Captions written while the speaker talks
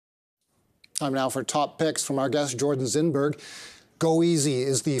Time now for top picks from our guest, Jordan Zinberg. Go Easy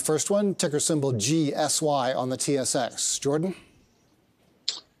is the first one, ticker symbol GSY on the TSX. Jordan?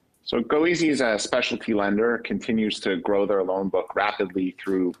 So Go Easy is a specialty lender, continues to grow their loan book rapidly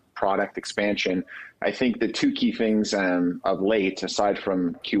through product expansion. I think the two key things of late, aside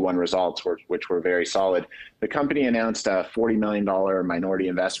from Q1 results, which were very solid, the company announced a $40 million minority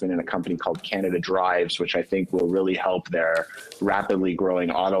investment in a company called Canada Drives, which I think will really help their rapidly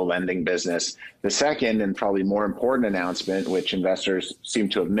growing auto lending business. The second and probably more important announcement, which investors seem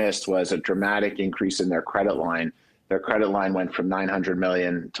to have missed, was a dramatic increase in their credit line. Their credit line went from $900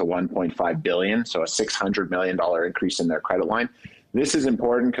 million to $1.5 billion, so a $600 million increase in their credit line. This is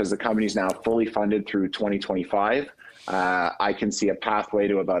important because the company is now fully funded through 2025. I can see a pathway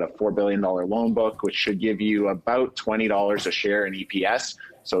to about a $4 billion loan book, which should give you about $20 a share in EPS.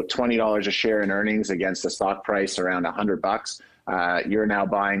 So $20 a share in earnings against a stock price around $100. You're now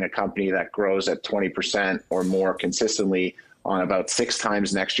buying a company that grows at 20% or more consistently on about 6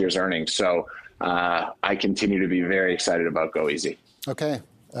 times next year's earnings. So I continue to be very excited about Go Easy. Okay.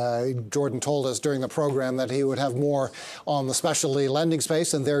 Jordan told us during the program that he would have more on the specialty lending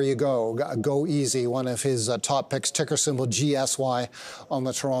space, and there you go. Go Easy, one of his top picks, ticker symbol GSY on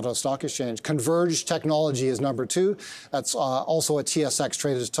the Toronto Stock Exchange. Converge Technology is number 2. That's also a TSX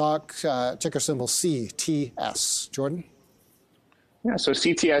traded stock, ticker symbol CTS. Jordan? Yeah, so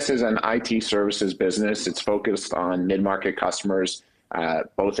CTS is an IT services business. It's focused on mid-market customers,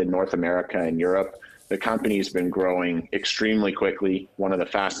 both in North America and Europe. The company has been growing extremely quickly, one of the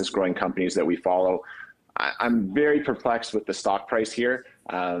fastest growing companies that we follow. I'm very perplexed with the stock price here.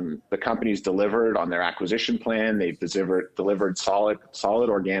 The company's delivered on their acquisition plan. They've delivered solid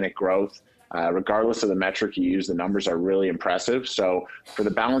organic growth. Regardless of the metric you use, the numbers are really impressive. So for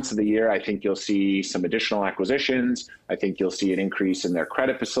the balance of the year, I think you'll see some additional acquisitions. I think you'll see an increase in their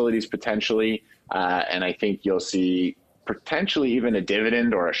credit facilities potentially. And I think you'll see potentially even a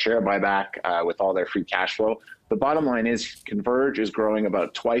dividend or a share buyback with all their free cash flow. The bottom line is Converge is growing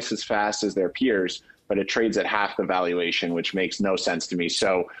about twice as fast as their peers, but it trades at half the valuation, which makes no sense to me.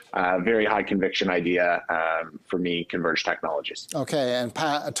 So very high conviction idea for me, Converge Technologies. Okay, and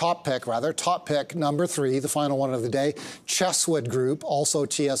top pick number 3, the final one of the day, Chesswood Group, also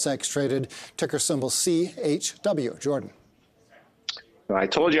TSX traded, ticker symbol CHW. Jordan. I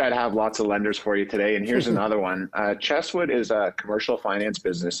told you I'd have lots of lenders for you today, and here's another one. Chesswood is a commercial finance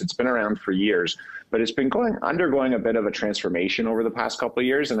business. It's been around for years, but it's been undergoing a bit of a transformation over the past couple of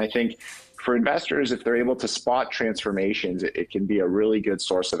years. And I think for investors, if they're able to spot transformations, it can be a really good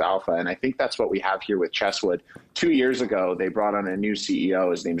source of alpha. And I think that's what we have here with Chesswood. 2 years ago, they brought on a new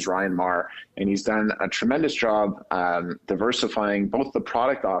CEO. His name's Ryan Marr, and he's done a tremendous job diversifying both the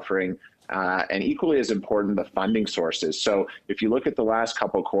product offering and equally as important, the funding sources. So if you look at the last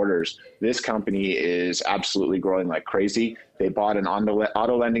couple of quarters, this company is absolutely growing like crazy. They bought an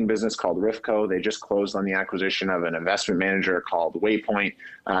auto lending business called Rifco. They just closed on the acquisition of an investment manager called Waypoint.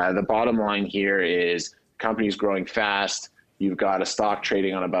 The bottom line here is the company's growing fast. You've got a stock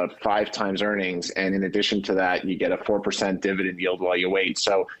trading on about 5 times earnings. And in addition to that, you get a 4% dividend yield while you wait.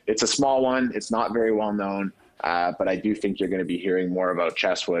 So it's a small one. It's not very well known. But I do think you're going to be hearing more about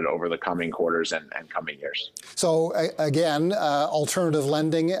Chesswood over the coming quarters and coming years. So again, alternative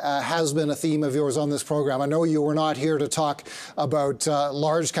lending has been a theme of yours on this program. I know you were not here to talk about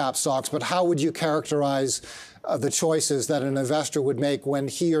large cap stocks, but how would you characterize the choices that an investor would make when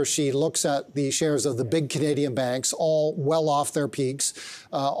he or she looks at the shares of the big Canadian banks, all well off their peaks,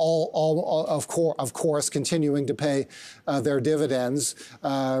 all of course continuing to pay their dividends,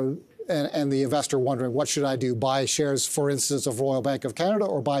 and the investor wondering, what should I do? Buy shares, for instance, of Royal Bank of Canada,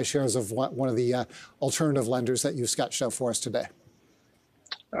 or buy shares of one of the alternative lenders that you've sketched out for us today?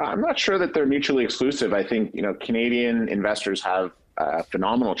 I'm not sure that they're mutually exclusive. I think Canadian investors have a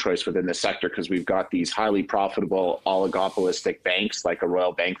phenomenal choice within this sector because we've got these highly profitable oligopolistic banks like a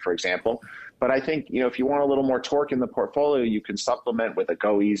Royal Bank, for example. But I think, if you want a little more torque in the portfolio, you can supplement with a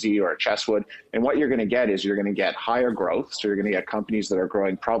Go Easy or a Chesswood. And what you're going to get is you're going to get higher growth. So you're going to get companies that are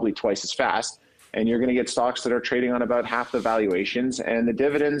growing probably twice as fast. And you're going to get stocks that are trading on about half the valuations. And the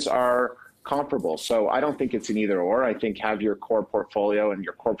dividends are comparable. So I don't think it's an either or. I think have your core portfolio and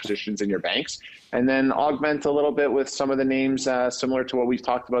your core positions in your banks, and then augment a little bit with some of the names similar to what we've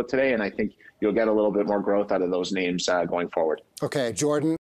talked about today. And I think you'll get a little bit more growth out of those names going forward. Okay, Jordan.